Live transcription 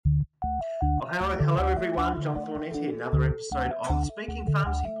Well, hello everyone. John Thornett here. Another episode of the Speaking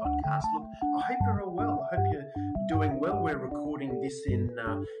Pharmacy podcast. Look, I hope you're all well. I hope you're doing well. We're recording this in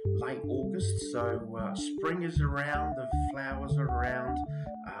late August, so spring is around, the flowers are around,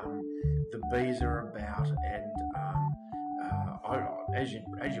 the bees are about, and as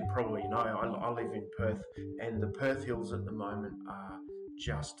you probably know, I live in Perth, and the Perth Hills at the moment are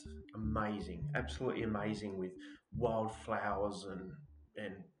just amazing, absolutely amazing, with wildflowers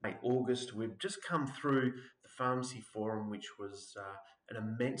and late August. We've just come through the Pharmacy Forum, which was an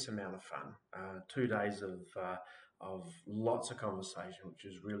immense amount of fun. 2 days of lots of conversation, which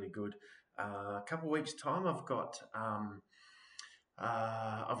is really good. A couple of weeks' time, I've got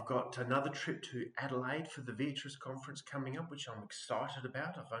another trip to Adelaide for the Viatris conference coming up, which I'm excited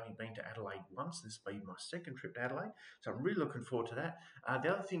about. I've only been to Adelaide once. This will be my second trip to Adelaide, so I'm really looking forward to that. The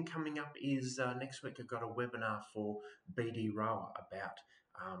other thing coming up is next week I've got a webinar for BD Rower about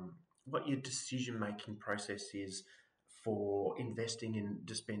what your decision-making process is for investing in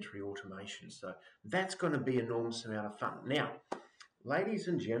dispensary automation. So that's going to be an enormous amount of fun. Now, ladies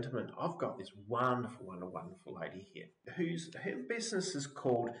and gentlemen, I've got this wonderful lady here her business is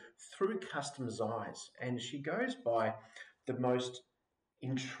called Through Customers' Eyes, and she goes by the most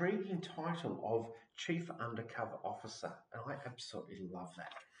intriguing title of Chief Undercover Officer, and I absolutely love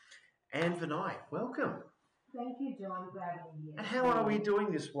that. Anne Vinay, welcome. Thank you, John, for having me here. And how are we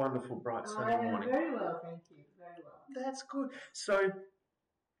doing this wonderful, bright, sunny morning? Very well, thank you. Very well. That's good. So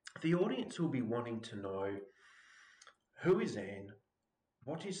the audience will be wanting to know, who is Anne?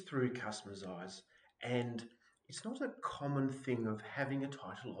 What is Through Customers' Eyes? And it's not a common thing of having a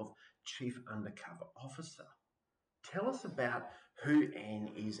title of Chief Undercover Officer. Tell us about who Anne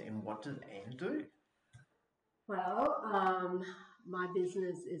is and what does Anne do? Well, my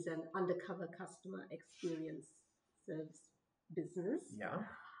business is an undercover customer experience service business. Yeah.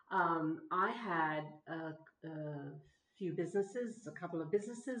 I had a couple of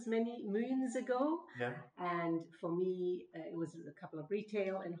businesses many moons ago. Yeah. And for me, it was a couple of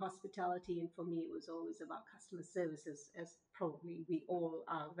retail and hospitality. And for me, it was always about customer services, as probably we all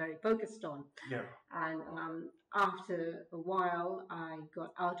are very focused on. Yeah. And after a while, I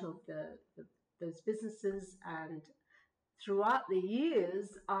got out of those businesses, and throughout the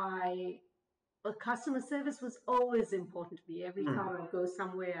years, customer service was always important to me. Every time I go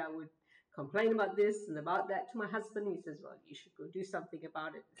somewhere, I would complain about this and about that to my husband. He says, well, you should go do something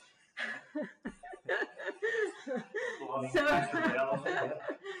about it. So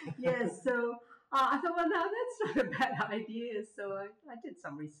I thought, well, no, that's not a bad idea. So I did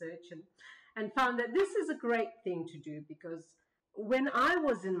some research and found that this is a great thing to do, because when I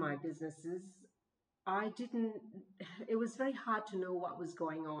was in my businesses, it was very hard to know what was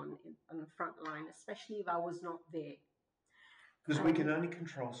going on the front line, especially if I was not there. Because we can only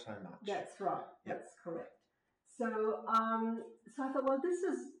control so much. That's right. Yep. That's correct. So I thought, well, this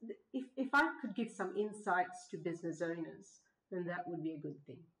is, if I could give some insights to business owners, then that would be a good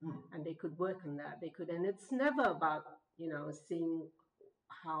thing. And they could work on that. And it's never about, seeing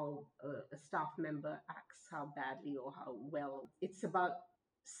how a staff member acts, how badly or how well. It's about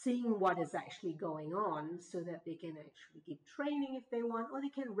seeing what is actually going on, so that they can actually give training if they want, or they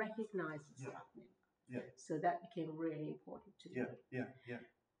can recognize the staff member. Yeah. So that became really important to me. Yeah.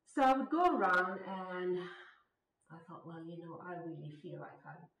 So I would go around, and I thought, well, I really feel like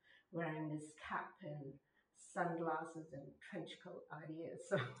I'm wearing this cap and sunglasses and trench coat idea.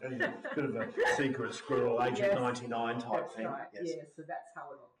 So bit of a secret squirrel, Agent 99 type that's thing. Right. Yes. Yeah, so that's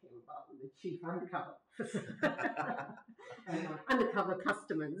how it all came about, with the chief undercover. And undercover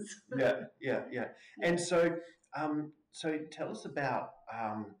customers. Yeah. And so tell us about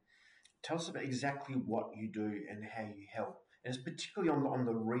exactly what you do and how you help, and it's particularly on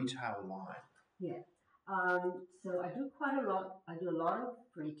the retail line. Yeah. So I do quite a lot. I do a lot of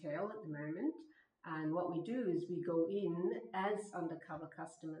retail at the moment. And what we do is we go in as undercover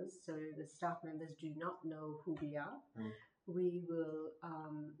customers, so the staff members do not know who we are. We will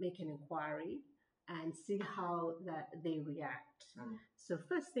make an inquiry and see how they react. So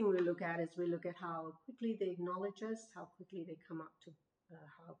first thing we look at is how quickly they acknowledge us, how quickly they come up to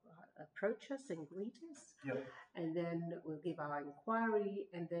approach us and greet us. Yep. And then we'll give our inquiry,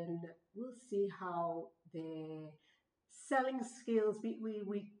 and then we'll see how their selling skills,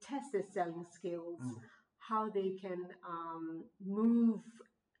 we test their selling skills, how they can move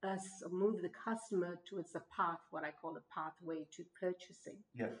the customer towards the path, what I call the pathway to purchasing.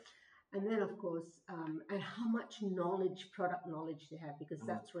 Yeah. And then, of course, and how much product knowledge they have, because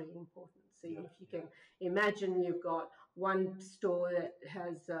that's really important. So if you can imagine, you've got one store that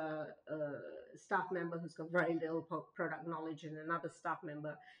has a staff member who's got very little product knowledge, and another staff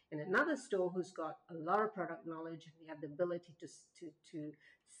member in another store who's got a lot of product knowledge, and they have the ability to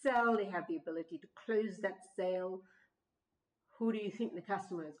sell, they have the ability to close that sale. Who do you think the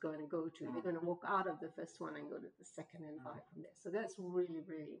customer is going to go to? They're going to walk out of the first one and go to the second and buy from there. So that's really,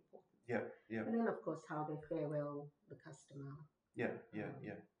 really important. Yeah. And then, of course, how they farewell the customer. Yeah.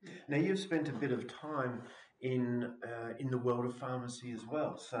 Now, you've spent a bit of time in the world of pharmacy as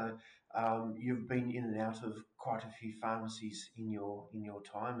well. So you've been in and out of quite a few pharmacies in your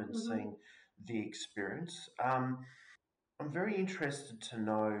time and seen the experience. I'm very interested to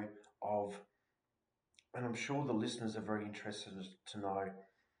know of, and I'm sure the listeners are very interested to know,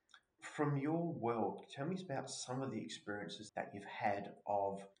 from your world, tell me about some of the experiences that you've had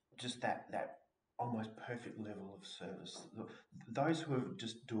of just that almost perfect level of service. Those who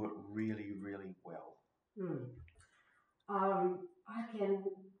just do it really, really well. I can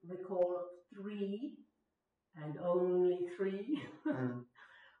recall 3, and only 3,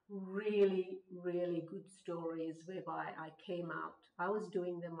 really, really good stories whereby I came out. I was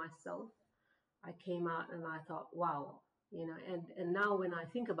doing them myself. I came out and I thought, wow, and now when I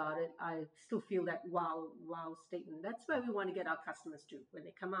think about it, I still feel that wow statement. That's where we want to get our customers to, when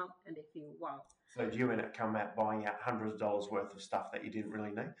they come out and they feel wow. So do you end up come out buying out hundreds of dollars worth of stuff that you didn't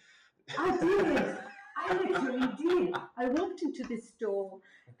really need? I did. I literally did. I walked into this store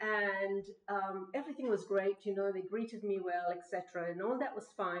and everything was great. They greeted me well, etc., and all that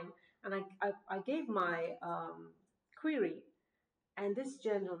was fine. And I gave my query, and this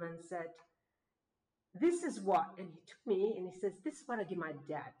gentleman said, "This is what," and he took me and he says, "This is what I give my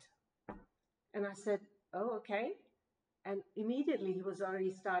dad." And I said, "Oh, okay." And immediately he was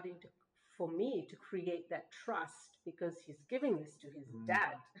already starting for me to create that trust, because he's giving this to his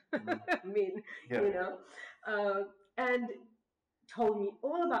dad. I mean, and told me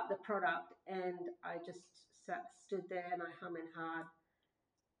all about the product, and I just stood there and I hum and hard.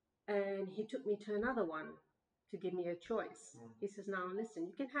 And he took me to another one to give me a choice. He says, "Now listen,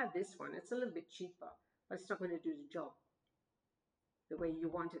 you can have this one. It's a little bit cheaper, but it's not going to do the job the way you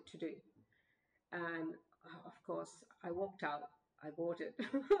want it to do." And of course, I walked out. I bought it.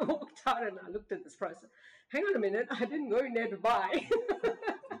 I walked out and I looked at this price. Hang on a minute, I didn't go in there to buy.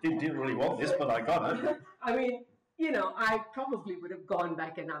 Didn't really want this, but I got it. I mean, I probably would have gone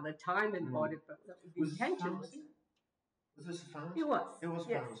back another time and bought it, but the intention was... Was this a pharmacy? It was. It was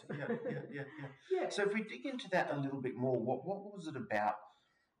yes. pharmacy. Yeah. So if we dig into that a little bit more, what was it about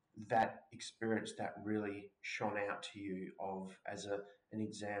that experience that really shone out to you as an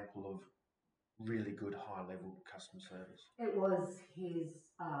example of really good high-level customer service? It was his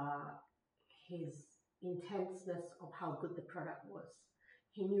intenseness of how good the product was.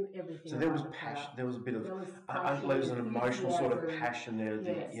 He knew everything. So there was passion. There was a bit of there's an emotional sort of passion there.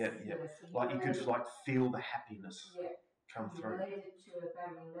 Yes. Like you could feel the happiness come through. Related to a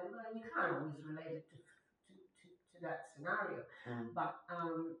family member, and you can't always relate it to that scenario. But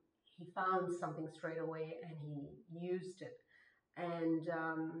he found something straight away and he used it, and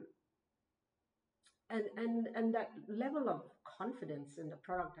that level of confidence in the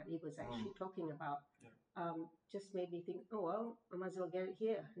product that he was actually talking about just made me think, oh well, I might as well get it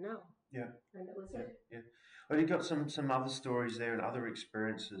here now. Yeah. And that was it. Yeah. Well, you got some other stories there and other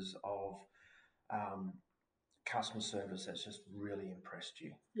experiences of customer service that's just really impressed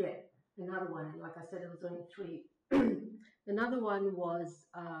you. Yeah. Another one, like I said, it was only 3. Another one was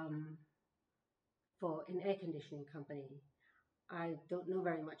for an air conditioning company. I don't know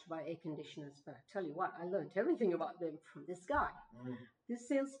very much about air conditioners, but I tell you what, I learned everything about them from this guy. This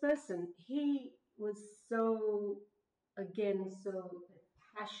salesperson, he was so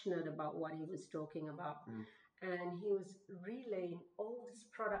passionate about what he was talking about. And he was relaying all this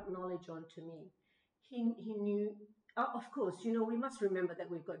product knowledge onto me. He knew, of course, we must remember that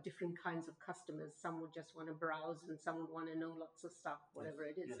we've got different kinds of customers. Some would just want to browse and some would want to know lots of stuff, whatever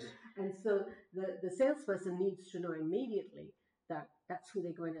it is. Yes. And so the salesperson needs to know immediately that that's who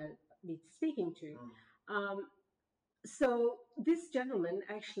they're going to be speaking to. So this gentleman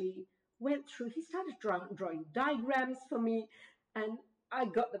actually went through, he started drawing diagrams for me, and I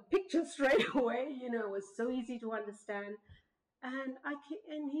got the picture straight away. It was so easy to understand. And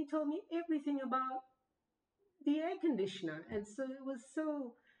he told me everything about the air conditioner. And so it was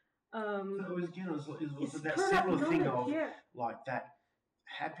so... it was that similar thing of like that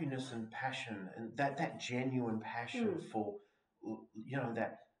happiness and passion, and that genuine passion for...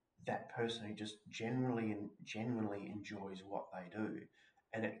 that person who just genuinely enjoys what they do,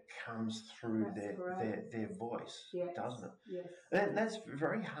 and it comes through their voice, doesn't it? Yes. That's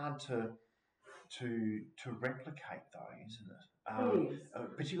very hard to to replicate though, isn't it? It is.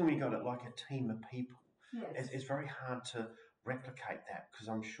 Particularly when you've got it like a team of people. Yes. It's very hard to replicate that because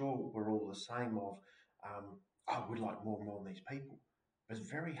I'm sure we're all the same of, we'd like more and more of these people. But it's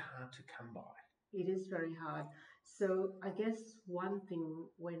very hard to come by. It is very hard. So I guess one thing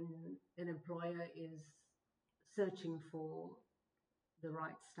when an employer is searching for the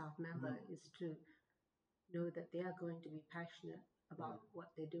right staff member is to know that they are going to be passionate about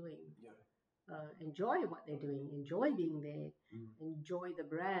what they're doing. Yeah. Enjoy what they're doing, enjoy being there, enjoy the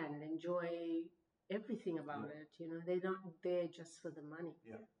brand, enjoy everything about it. You know, they're not there just for the money.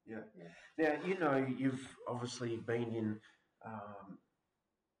 Yeah. Now, you know, you've obviously been in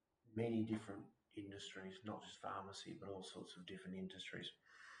many different industries, not just pharmacy, but all sorts of different industries.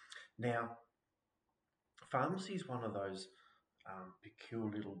 Now, pharmacy is one of those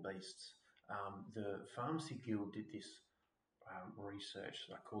peculiar little beasts. The Pharmacy Guild did this research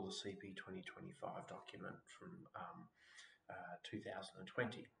that I call the CP 2025 document from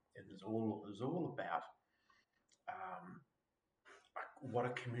 2020. It was all about what a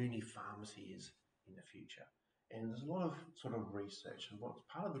community pharmacy is in the future. And there's a lot of sort of research, and what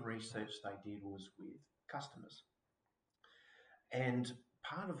part of the research they did was with customers. And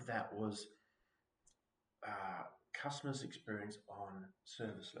part of that was customers' experience on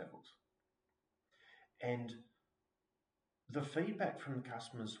service levels. And the feedback from the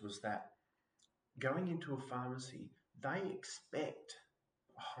customers was that going into a pharmacy, they expect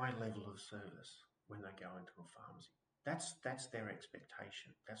a high level of service when they go into a pharmacy. That's their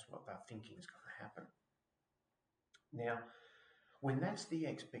expectation. That's what they're thinking is going to happen. Now, when that's the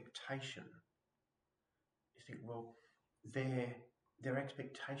expectation, you think, well, their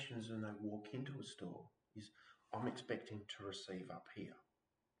expectations when they walk into a store is, I'm expecting to receive up here.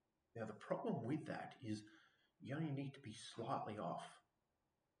 Now, the problem with that is you only need to be slightly off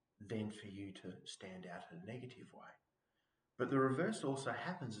then for you to stand out in a negative way. But the reverse also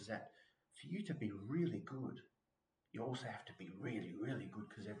happens, is that for you to be really good, you also have to be really, really good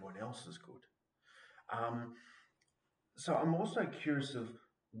because everyone else is good. So I'm also curious of,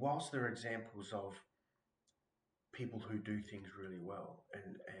 whilst there are examples of people who do things really well,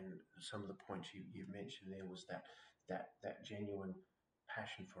 and some of the points you've mentioned there was that genuine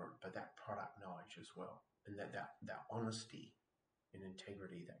passion for it, but that product knowledge as well, and that honesty and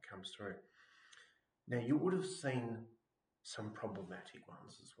integrity that comes through. Now, you would have seen some problematic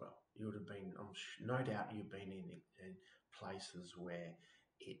ones as well. You would have been, no doubt you've been in places where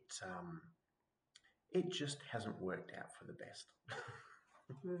it just hasn't worked out for the best.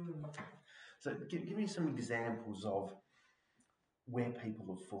 So give me some examples of where people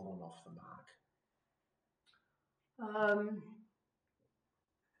have fallen off the mark.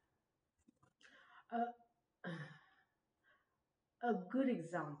 A good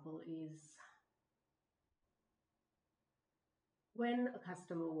example is when a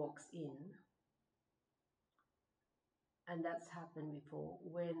customer walks in, and that's happened before,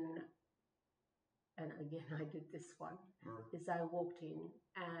 and again I did this one, is I walked in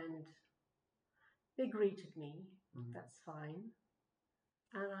and they greeted me, that's fine,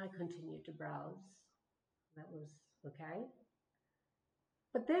 and I continued to browse, that was okay.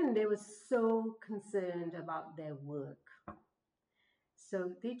 But then they were so concerned about their work.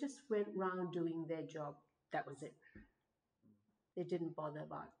 So they just went round doing their job. That was it. They didn't bother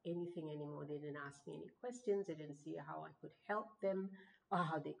about anything anymore. They didn't ask me any questions. They didn't see how I could help them or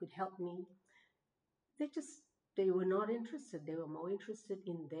how they could help me. They were not interested. They were more interested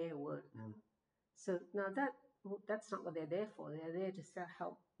in their work. So now that's not what they're there for. They're there to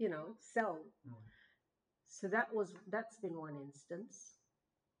sell. So that's been one instance.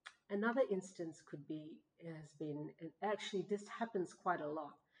 Another instance has been, and actually this happens quite a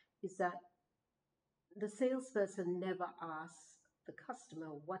lot, is that the salesperson never asks the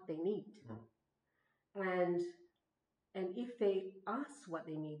customer what they need. And if they ask what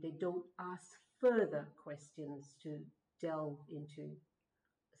they need, they don't ask further questions to delve into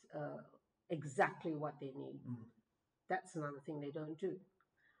exactly what they need. That's another thing they don't do.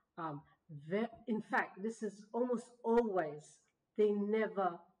 In fact, this is almost always, they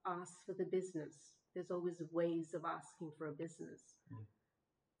never ask for the business. There's always ways of asking for a business.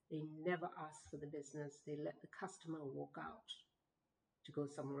 They never ask for the business. They let the customer walk out to go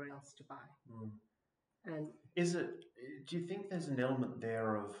somewhere else to buy. And do you think there's an element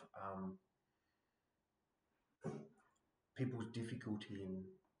there of people's difficulty in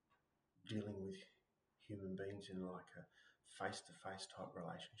dealing with human beings in like a face-to-face type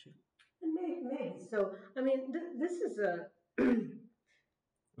relationship? Maybe. So, I mean, this is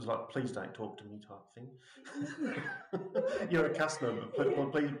was like, please don't talk to me type thing. You're a customer,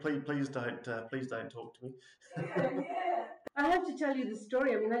 but please don't talk to me. Yeah. I have to tell you the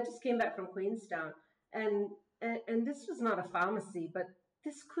story. I mean, I just came back from Queenstown, and this was not a pharmacy, but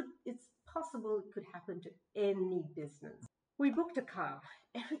it's possible it could happen to any business. We booked a car.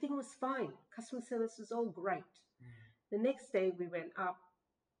 Everything was fine. Customer service was all great. The next day we went up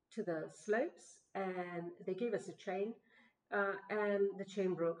to the slopes and they gave us a chain, and the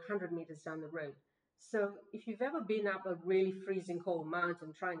chain broke 100 meters down the road. So if you've ever been up a really freezing cold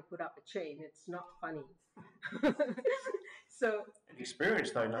mountain trying to put up a chain, it's not funny. So an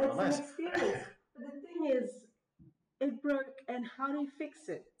experience though, nonetheless. It's an experience. But the thing is, it broke, and how do you fix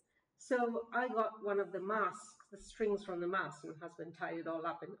it? So I got one of the masks, the strings from the mask, and my husband tied it all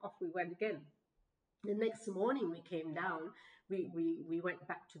up, and off we went again. The next morning we came down, we went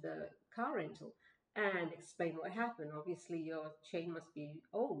back to the car rental and explained what happened. Obviously your chain must be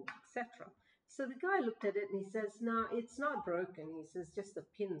old, etc. So the guy looked at it and he says, no, it's not broken. He says, just the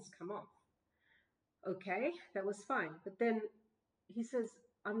pins come off. Okay, that was fine. But then he says,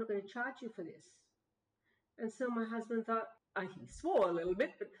 I'm not going to charge you for this. And so my husband thought, he swore a little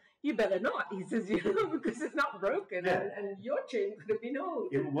bit, but you better not. He says, because it's not broken, and your chain could have been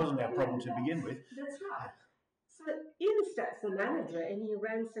old. It wasn't our problem to begin with. That's right. So in steps the manager, and he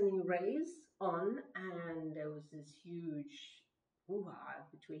ran some arrays on, and there was this huge hoo-ha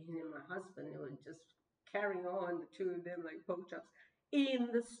between him and my husband. They were just carrying on, the two of them like pork chops,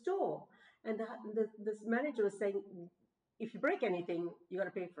 in the store. And this manager was saying, if you break anything, you got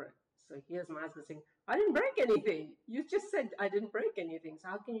to pay for it. So here's my husband saying, I didn't break anything. You just said I didn't break anything. So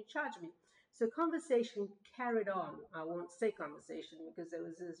how can you charge me? So conversation carried on. I won't say conversation because there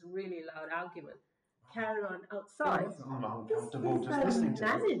was this really loud argument. Carried on outside. I'm uncomfortable just listening to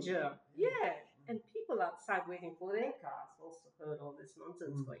manager. Yeah. And people outside waiting for their cars also heard all this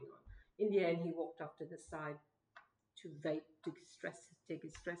nonsense going on. In the end, he walked off to the side to vape, to take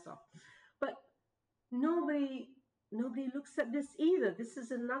his stress off. But nobody looks at this either. This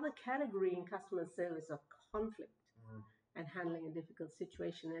is another category in customer service of conflict and handling a difficult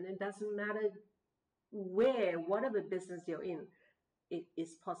situation. And it doesn't matter whatever business you're in, it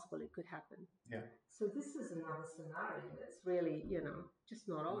is possible it could happen. Yeah. So this is another scenario that's really, just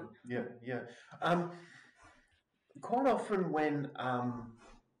not on. Yeah. Quite often when,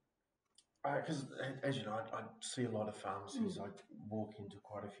 because as you know, I see a lot of pharmacies. I walk into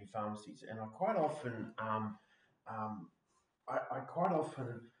quite a few pharmacies, and I quite often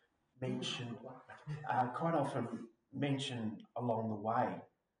mention along the way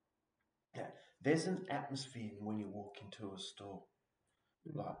that there's an atmosphere when you walk into a store,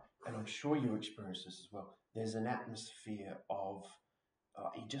 and I'm sure you experience this as well. There's an atmosphere of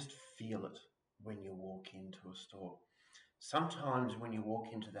you just feel it when you walk into a store. Sometimes when you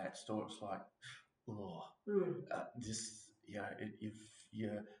walk into that store, it's like,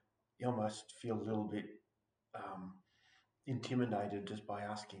 you almost feel a little bit intimidated just by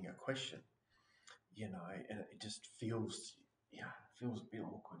asking a question, and it just feels a bit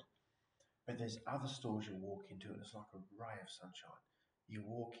awkward. But there's other stores you walk into, and it's like a ray of sunshine. You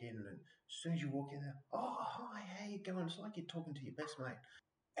walk in, and as soon as you walk in there, oh, hi, how you going? It's like you're talking to your best mate.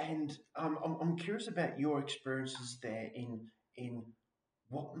 And I'm curious about your experiences there in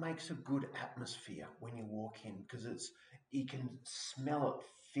what makes a good atmosphere when you walk in, because you can smell it,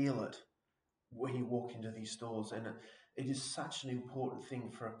 feel it when you walk into these stores, and it is such an important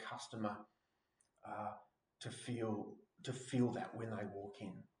thing for a customer to feel that when they walk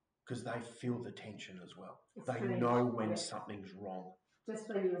in, because they feel the tension as well. They know when something's wrong. Just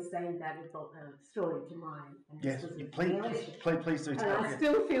when you were saying that, it brought a story to mind. Yes, please do. And I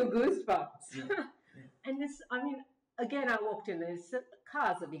still feel goosebumps. Yeah. And this, again, I walked in,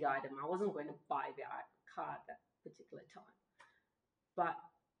 car's a big item. I wasn't going to buy the car at that particular time. But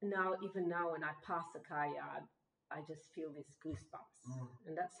even now, when I pass the car yard, I just feel these goosebumps.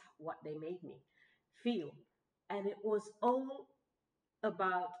 And that's what they made me feel. And it was all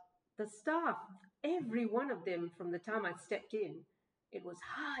about the staff. Every one of them, from the time I stepped in, it was,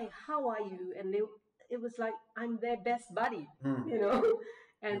 hi, how are you? And it was like, I'm their best buddy,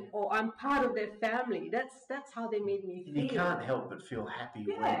 or I'm part of their family. That's how they made me feel. You can't help but feel happy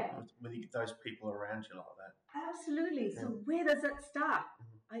when you get those people around you like that. Absolutely. So where does that start?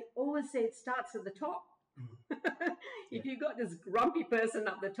 I always say it starts at the top. If you got this grumpy person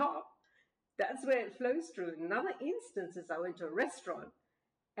up the top, that's where it flows through. Another instance is I went to a restaurant,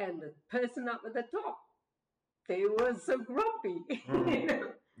 and the person up at the top, they were so grumpy,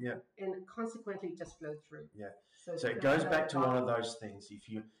 and consequently it just flowed through. Yeah. So it goes back to one of those things. If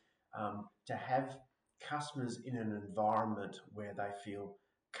you to have customers in an environment where they feel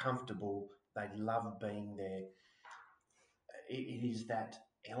comfortable. They love being there. It is that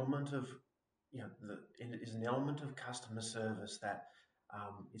element of, it is an element of customer service that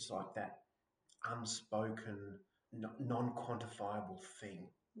it's like that unspoken, non-quantifiable thing.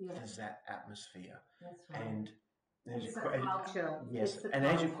 Yeah. There's that atmosphere. That's right. And it's the culture. Yes, and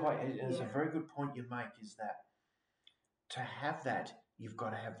as it's a very good point you make, is that to have that, you've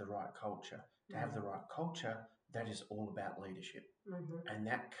got to have the right culture. To have the right culture, that is all about leadership. And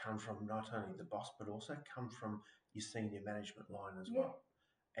that comes from not only the boss, but also come from your senior management line as well.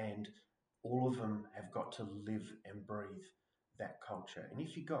 And all of them have got to live and breathe that culture. And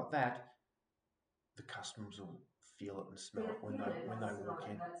if you got that, the customers will feel it and smell it when they walk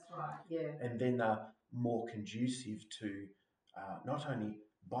in. That's right. Yeah. And then they're more conducive to not only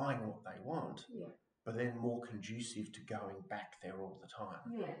buying what they want, but then more conducive to going back there all the time.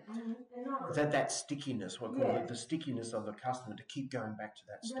 Yeah. And that stickiness, what we call it, the stickiness of the customer to keep going back to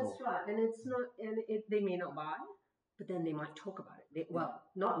that store. That's right. And it's not, they may not buy, but then they might talk about it.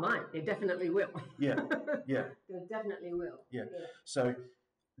 Not mine. They definitely will. Yeah. They definitely will. Yeah. So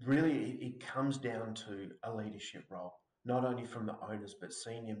really, it comes down to a leadership role, not only from the owners, but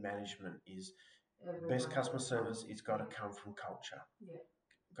senior management is best customer service. It's got to come from culture. Yeah.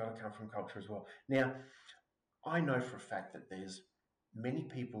 Got to come from culture as well. Now, I know for a fact that there's many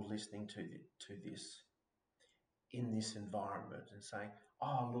people listening to this in this environment and saying,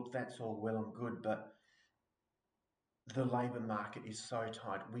 "Oh, look, that's all well and good, but the labour market is so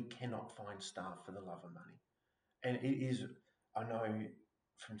tight, we cannot find staff for the love of money." And it is, I know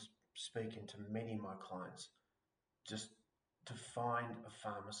from speaking to many of my clients, just to find a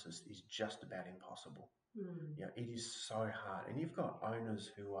pharmacist is just about impossible. It is so hard. And you've got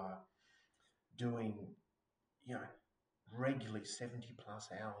owners who are doing, regularly 70 plus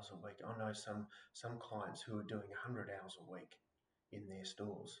hours a week. I know some clients who are doing 100 hours a week in their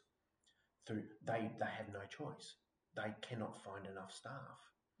stores. They have no choice. They cannot find enough staff.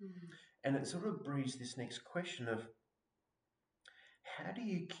 And it sort of breeds this next question of, how do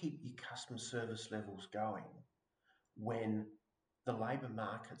you keep your customer service levels going when the labour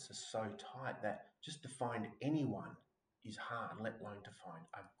markets are so tight that just to find anyone is hard, let alone to find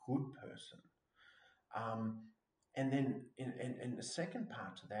a good person? And then and the second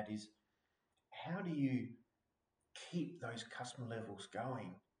part to that is, how do you keep those customer levels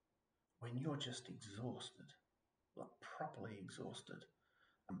going when you're just exhausted, like properly exhausted,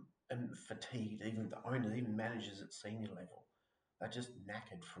 and fatigued? Even the owners, even managers at senior level, they're just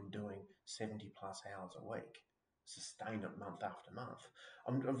knackered from doing 70 plus hours a week, sustain it month after month.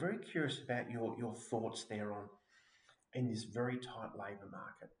 I'm very curious about your thoughts there on, in this very tight labour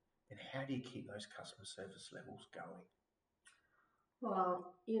market, and how do you keep those customer service levels going?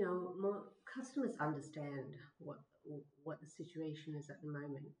 Well, more customers understand what the situation is at the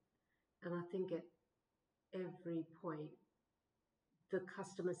moment, and I think at every point, the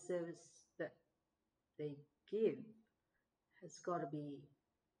customer service that they give has got to be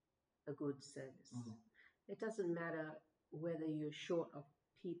a good service. It doesn't matter whether you're short of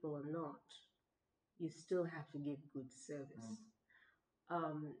people or not, you still have to give good service.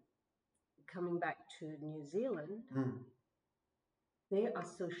 Coming back to New Zealand, they are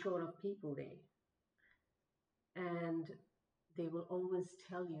so short of people there. And they will always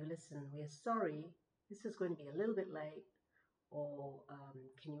tell you, listen, we're sorry, this is going to be a little bit late, or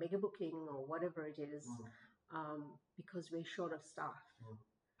can you make a booking, or whatever it is, because we're short of staff.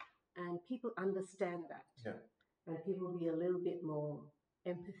 And people understand that. Yeah. And people will be a little bit more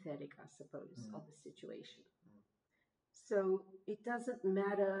empathetic, I suppose, of the situation. So it doesn't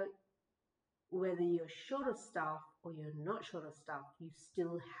matter whether you're short of staff or you're not short of staff, you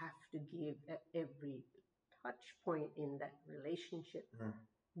still have to give at every touch point in that relationship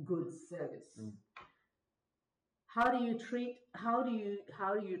good service. How do you train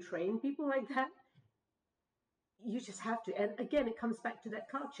people like that? You just have to. And again, it comes back to that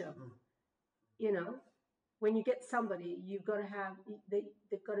culture. When you get somebody, you've got to have,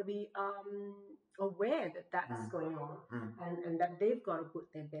 they've got to be aware that that's going on, and that they've got to put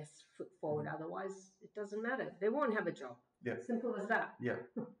their best foot forward. Otherwise, it doesn't matter. They won't have a job. Yeah. Simple as that. Yeah.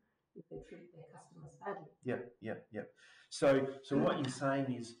 If they treat their customers badly. Yeah. So what you're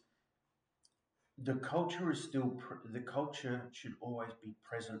saying is, the culture is still the culture should always be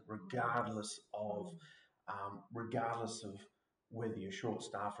present, regardless of whether you're short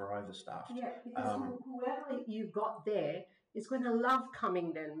staffed or overstaffed. Yeah, because whoever you've got there is going to love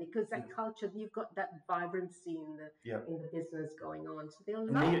coming then, because that culture, you've got that vibrancy in the business going on, so they'll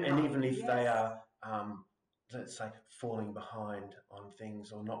love it. And even if they are, let's say, falling behind on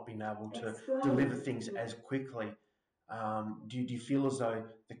things or not being able to deliver things as quickly, Do you feel as though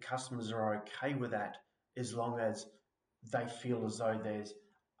the customers are okay with that as long as they feel as though there's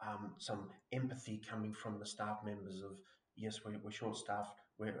some empathy coming from the staff members of, yes, we're short-staffed,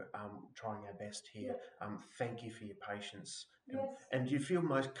 we're trying our best here, thank you for your patience. Yes. And do you feel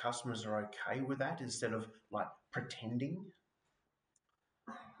most customers are okay with that instead of like pretending?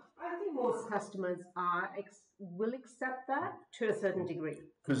 I think most customers will accept that to a certain degree.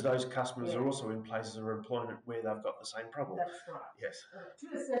 Because those customers are also in places of employment where they've got the same problem. That's right. Yes. To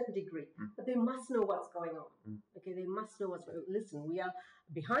a certain degree. But they must know what's going on. Okay, they must know what's going on. Listen, we are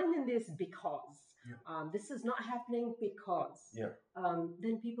behind in this because. This is not happening because.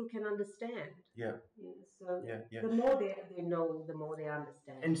 Then people can understand. So the more they know, the more they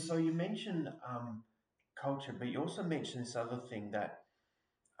understand. And so you mentioned culture, but you also mentioned this other thing that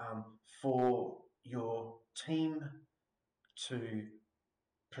for your team to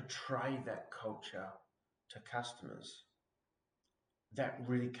portray that culture to customers, that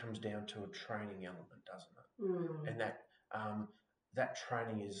really comes down to a training element, doesn't it? And that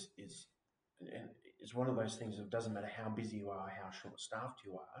training is one of those things that doesn't matter how busy you are, how short-staffed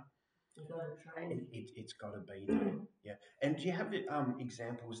you are. You've got to train. It's got to be there. And do you have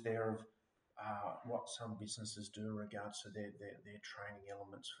examples there of what some businesses do in regards to their training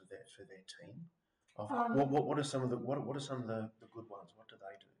elements for their team? What are some of the good ones? What do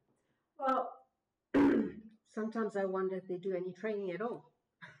they do? Well, sometimes I wonder if they do any training at all.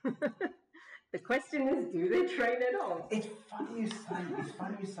 The question is, do they train at all? It's funny you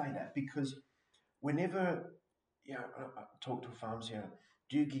say that, because whenever I talk to a pharmacy,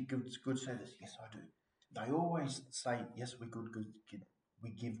 do you give good service? Yes, I do. They always say, yes, we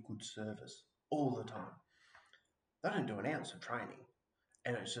give good service all the time. They don't do an ounce of training.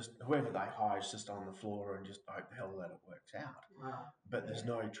 And it's just whoever they hire is just on the floor and just hope hell that it works out. Wow. But there's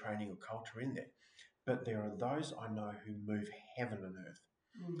no training or culture in there. But there are those I know who move heaven and earth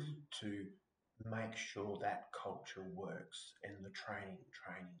to make sure that culture works, and the training.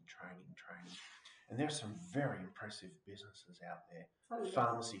 And there's some very impressive businesses out there,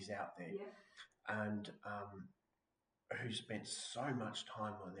 pharmacies out there, and who spent so much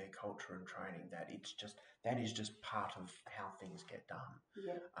time on their culture and training that that is just part of how things get done.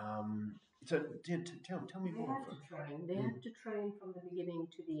 So tell me more. They have to train from the beginning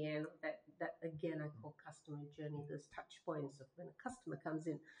to the end. That again I call customer journey. Those touch points of when a customer comes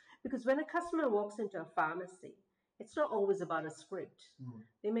in, because when a customer walks into a pharmacy, it's not always about a script.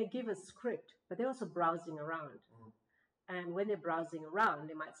 They may give a script, but they're also browsing around. And when they're browsing around,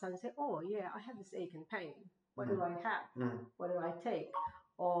 they might suddenly say, "Oh yeah, I have this ache and pain. What do I have? What do I take?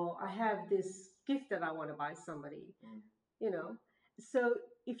 Or I have this gift that I want to buy somebody." So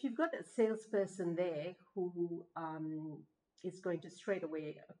if you've got a salesperson there who is going to straight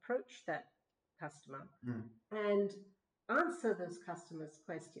away approach that customer and answer those customers'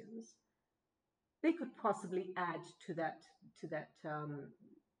 questions, they could possibly add to that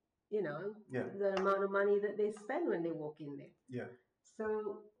the amount of money that they spend when they walk in there.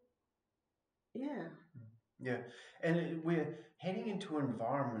 So, and we're heading into an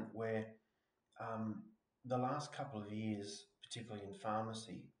environment where the last couple of years, particularly in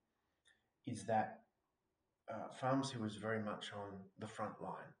pharmacy, is that pharmacy was very much on the front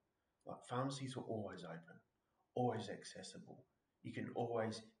line. Like, pharmacies were always open, always accessible. You can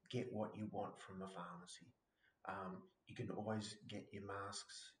always get what you want from a pharmacy. You can always get your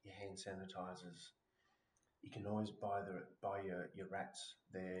masks, your hand sanitizers. You can always buy your rats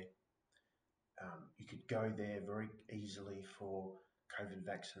there. You could go there very easily for COVID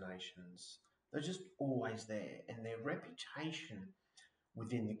vaccinations. They're just always there, and their reputation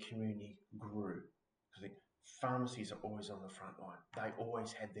within the community grew. Because pharmacies are always on the front line. They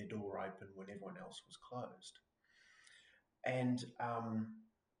always had their door open when everyone else was closed. And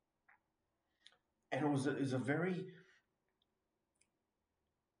it was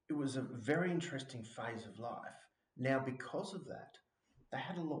a very interesting phase of life. Now, because of that, they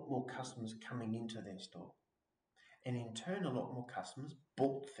had a lot more customers coming into their store. And in turn, a lot more customers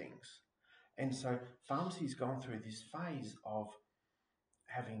bought things. And so pharmacy's gone through this phase of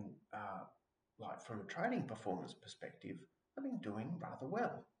having, from a trading performance perspective, they've been doing rather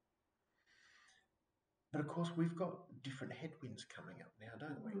well. But of course, we've got different headwinds coming up now,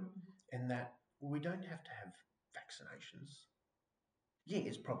 don't we? And that we don't have to have vaccinations. Yeah,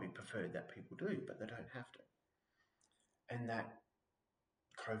 it's probably preferred that people do, but they don't have to. And that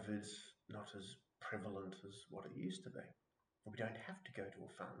COVID's not as prevalent as what it used to be. We don't have to go to a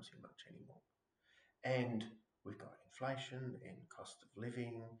pharmacy much anymore. And we've got inflation and cost of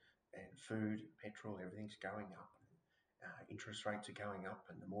living and food, petrol, everything's going up. And, interest rates are going up,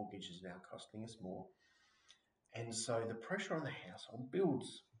 and the mortgage is now costing us more. And so the pressure on the household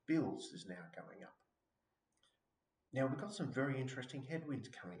bills is now going up. Now, we've got some very interesting headwinds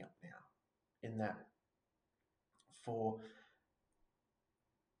coming up now in that for,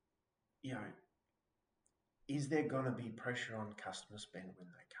 is there going to be pressure on customer spend when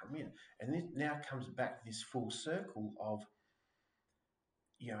they come in? And this now comes back to this full circle of,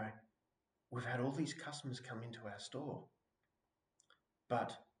 we've had all these customers come into our store, but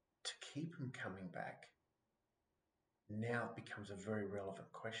to keep them coming back now it becomes a very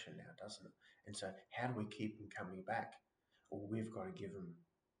relevant question now, doesn't it? And so how do we keep them coming back? Well, we've got to give them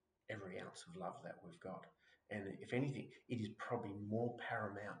every ounce of love that we've got. And if anything, it is probably more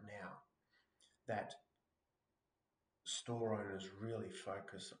paramount now that store owners really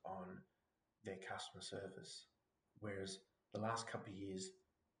focus on their customer service. Whereas the last couple of years,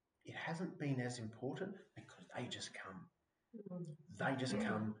 it hasn't been as important because they just come. They just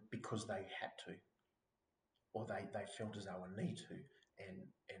come because they had to, or they felt as though they need to,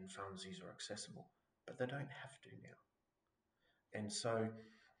 and pharmacies are accessible, but they don't have to now. And so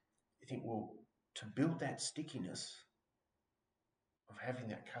I think, well, to build that stickiness of having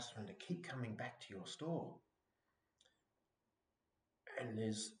that customer to keep coming back to your store, and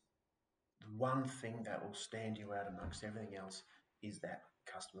there's one thing that will stand you out amongst everything else is that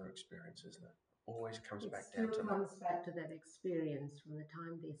customer experience, isn't it? Always comes back down to that. It still comes back to that experience from the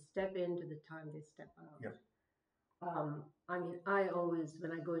time they step in to the time they step out. Yep. I mean, I always,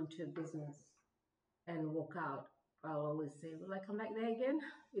 when I go into a business and walk out, I'll always say, will I come back there again?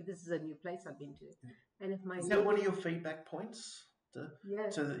 If this is a new place I've been to. And if my is that one of your feedback points?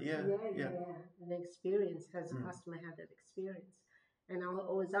 Yes. So that, yeah. And the experience, has the customer had that experience? And I'll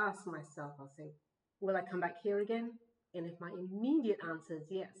always ask myself, I'll say, will I come back here again? And if my immediate answer is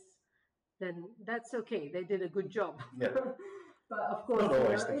yes, then that's okay. They did a good job. Yeah. But of course, not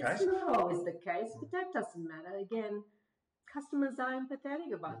always the it's case. not always the case, but that doesn't matter. Again, customers are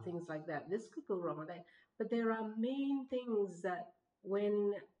empathetic about things like that. This could go wrong with that. But there are main things that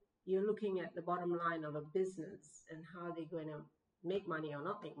when you're looking at the bottom line of a business and how they're going to make money or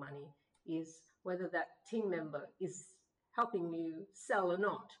not make money is whether that team member is helping you sell or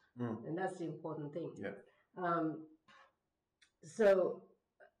not. And that's the important thing. Yeah. So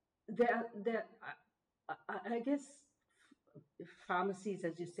I guess pharmacies,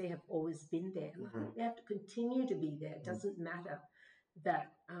 as you say, have always been there. They have to continue to be there. It doesn't matter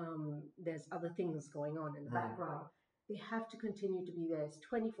that there's other things going on in the background. They have to continue to be there. It's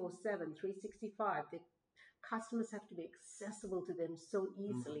 24/7, 365. The customers have to be accessible to them so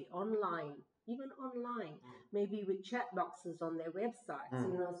easily, online, even online, maybe with chat boxes on their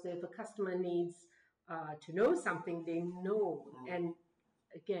websites. So if a customer needs to know something, they know. And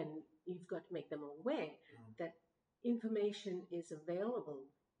again, you've got to make them aware that information is available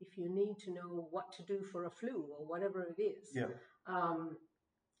if you need to know what to do for a flu or whatever it is. Yeah.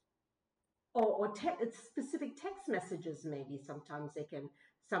 Or specific text messages, maybe sometimes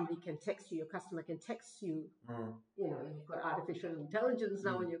somebody can text you, your customer can text you, you've got artificial intelligence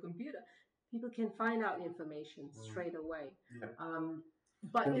now on your computer. People can find out information straight away. Yeah.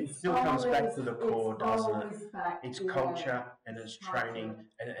 But it still comes back to the core, doesn't it? It's culture and it's training,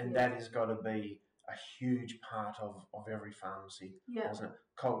 and that has got to be a huge part of every pharmacy, doesn't it?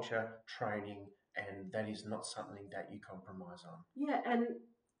 Culture, training, and that is not something that you compromise on. Yeah, and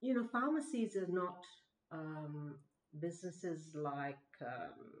pharmacies are not businesses like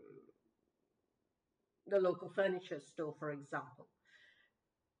the local furniture store, for example.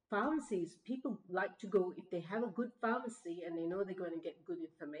 Pharmacies, people like to go if they have a good pharmacy and they know they're going to get good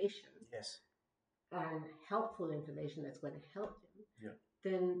information. Yes. And helpful information that's going to help them. Yeah.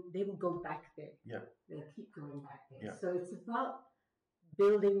 Then they will go back there. Yeah. They'll keep going back there. Yeah. So it's about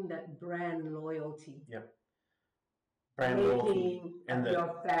building that brand loyalty. Yep. Brand loyalty and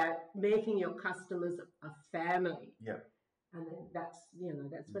making your customers a family. Yeah. And then that's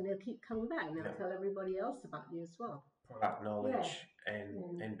when they'll keep coming back and they'll tell everybody else about you as well. Product knowledge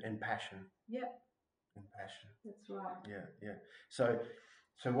and passion. Yeah. And passion. That's right. Yeah.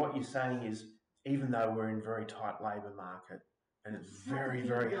 So what you're saying is, even though we're in a very tight labour market and it's very,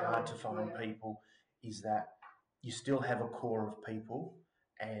 very hard to find people, is that you still have a core of people,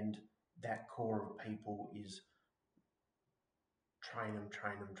 and that core of people is train them.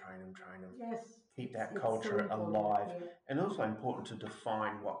 Yes. Keep that culture alive. And also important to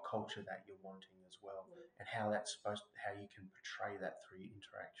define what culture that you're wanting as well, and how you can portray that through your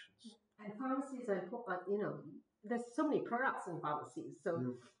interactions. And pharmacies are important, there's so many products in pharmacies.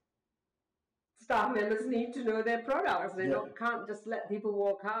 So staff members need to know their products. They can't just let people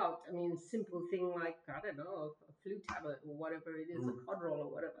walk out. I mean, simple thing like, I don't know, a flu tablet or whatever it is, a Codral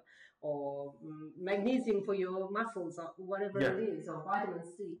or whatever, or magnesium for your muscles or whatever it is, or vitamin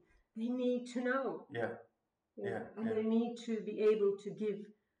C. They need to know. And they need to be able to give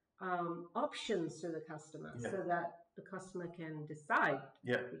options to the customer so that the customer can decide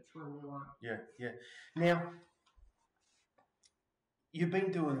which one they want. Now, you've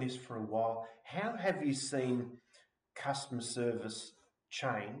been doing this for a while. How have you seen customer service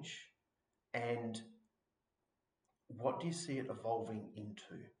change, and what do you see it evolving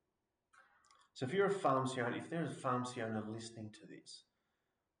into? So if you're a pharmacy owner, if there's a pharmacy owner listening to this,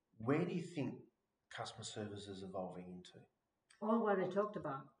 where do you think customer service is evolving into? All what I talked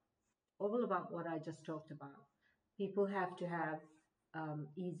about. All about what I just talked about. People have to have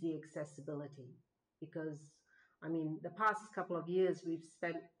easy accessibility, because, I mean, the past couple of years we've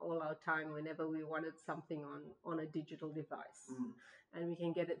spent all our time whenever we wanted something on a digital device, and we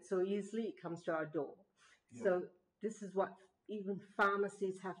can get it so easily, it comes to our door. So this is what even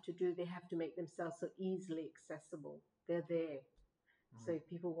pharmacies have to do. They have to make themselves so easily accessible. They're there. So if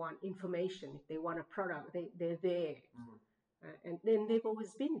people want information, if they want a product, they're there. And then they've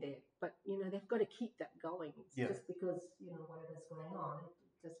always been there, but they've got to keep that going. It's just because whatever's going on,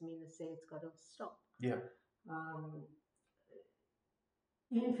 it doesn't mean to say it's got to stop.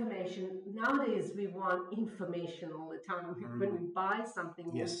 Information nowadays, we want information all the time. When we buy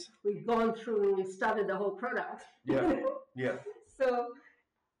something, we've gone through and we've studied the whole product. So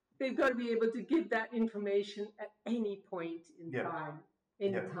they've got to be able to give that information at any point in time,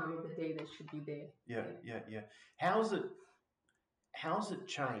 any time of the day. They should be there. How's it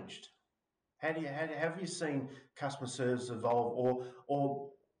changed? Have you seen customer service evolve,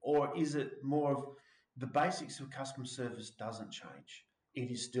 or is it more of the basics of customer service doesn't change? It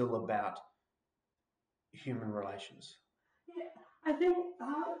is still about human relations. I think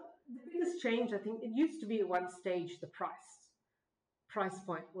the biggest change, I think it used to be at one stage the price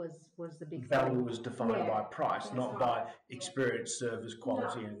point was the big value was defined by price, not by experience, service,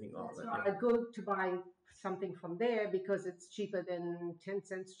 quality, anything like that. I go to buy something from there because it's cheaper than 10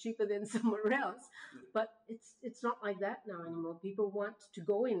 cents cheaper than somewhere else, but it's not like that now anymore. People want to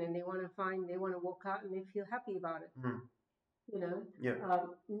go in and they want to walk out and they feel happy about it.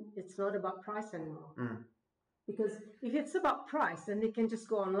 It's not about price anymore. Because if it's about price, then they can just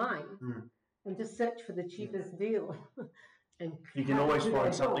go online and just search for the cheapest deal. And you can always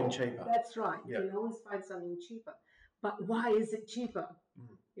find something cheaper. That's right. You can always find something cheaper. But why is it cheaper?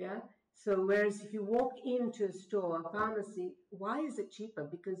 So whereas if you walk into a store, a pharmacy, why is it cheaper?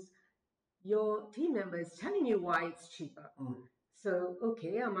 Because your team member is telling you why it's cheaper. So,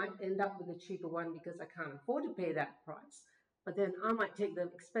 okay, I might end up with a cheaper one because I can't afford to pay that price. But then I might take the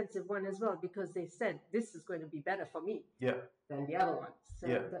expensive one as well because they said this is going to be better for me than the other one. So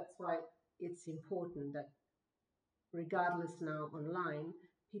that's why it's important that regardless now online,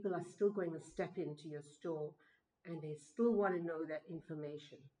 people are still going to step into your store and they still want to know that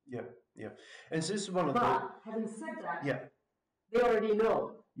information. And so this is one of having said that, they already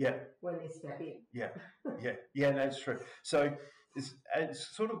know when they step in. That's true. So it's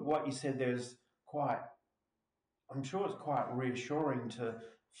sort of what you said there is I'm sure it's quite reassuring to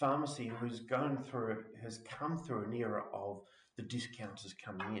pharmacy who's has come through an era of the discounters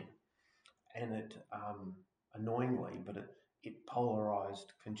coming in, and it annoyingly, but it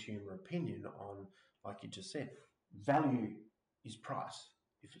polarized consumer opinion on, like you just said, value is price.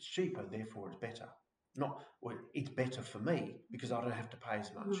 If it's cheaper, therefore it's better. Not, well, it's better for me because I don't have to pay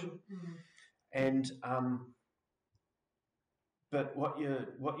as much. And but what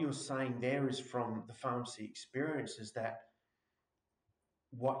you're saying there is from the pharmacy experience is that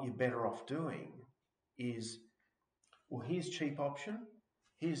what you're better off doing is, well, here's cheap option,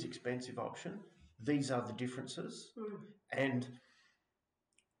 here's expensive option, these are the differences, and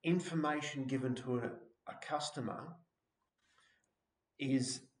information given to a customer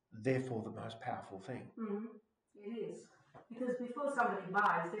is therefore the most powerful thing. It is. Because before somebody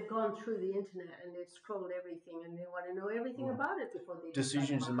buys, they've gone through the internet and they've scrolled everything and they want to know everything about it before they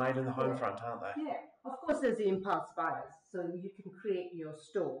decisions are made in the home front, aren't they? Of course there's the impulse buyers. So you can create your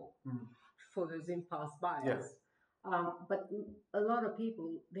store for those impulse buyers. But a lot of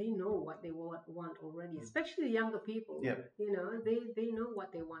people, they know what they want already, especially the younger people. You know, they know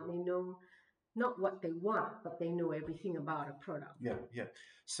what they want. They know not what they want, but they know everything about a product.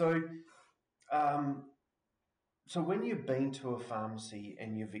 So when you've been to a pharmacy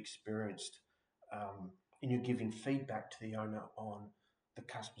and you've experienced and you're giving feedback to the owner on the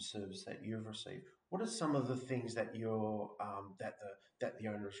customer service that you've received, What are some of the things that you're that the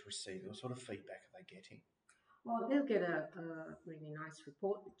owners receive? What sort of feedback are they getting? Well, they'll get a really nice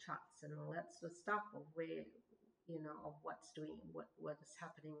report with charts and all that sort of stuff of where, of what's doing, what is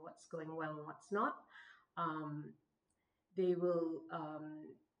happening, what's going well and what's not. They will.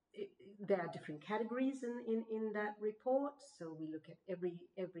 There are different categories in that report, so we look at every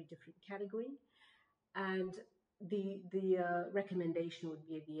different category, and the recommendation would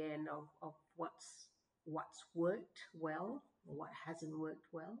be at the end of what's worked well or what hasn't worked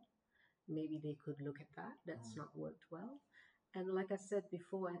well. Maybe they could look at that's not worked well. And like I said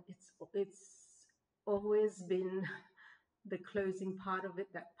before, it's always been the closing part of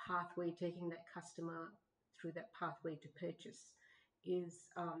it, that pathway, taking that customer through that pathway to purchase is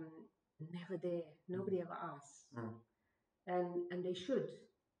never there. Nobody ever asks, and they should,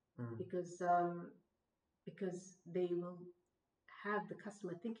 because they will have the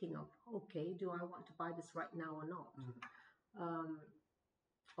customer thinking of, okay, do I want to buy this right now or not,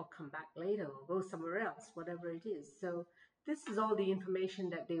 or come back later or go somewhere else, whatever it is. So this is all the information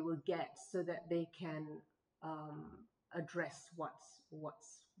that they will get, so that they can address what's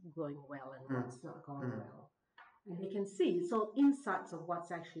going well and what's not going well. And they can see, it's all insights of what's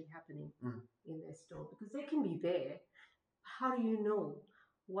actually happening in their store, because they can be there. How do you know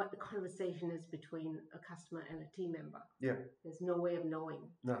what the conversation is between a customer and a team member? Yeah. There's no way of knowing.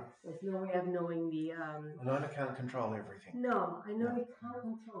 No. There's no way of knowing the... An owner can't control everything. No, I know you can't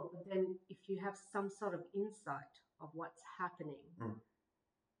control, but then if you have some sort of insight of what's happening,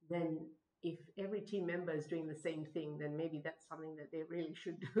 then if every team member is doing the same thing, then maybe that's something that they really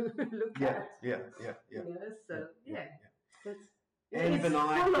should look at. Yeah. So, That's, Anne it's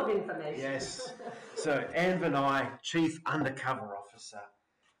Vinai, full of information. Yes. So Anne Vinai, Chief Undercover Officer,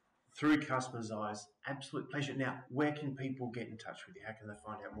 Through Customers' Eyes. Absolute pleasure. Now, where can people get in touch with you? How can they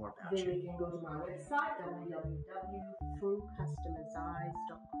find out more about you? They can go to my website,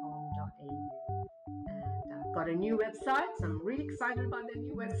 www.throughcustomerseyes.com.au. And I've got a new website, so I'm really excited about that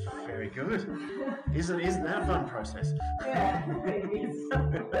new website. Very good. Isn't that a fun process? Yeah, it is.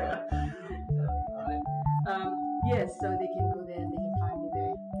 Yes, so they can go there and they can find me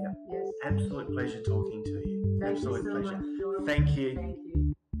there. Yep. Yes. Absolute pleasure talking to you. Thank Absolute you so pleasure. much, John. Thank you. Thank you.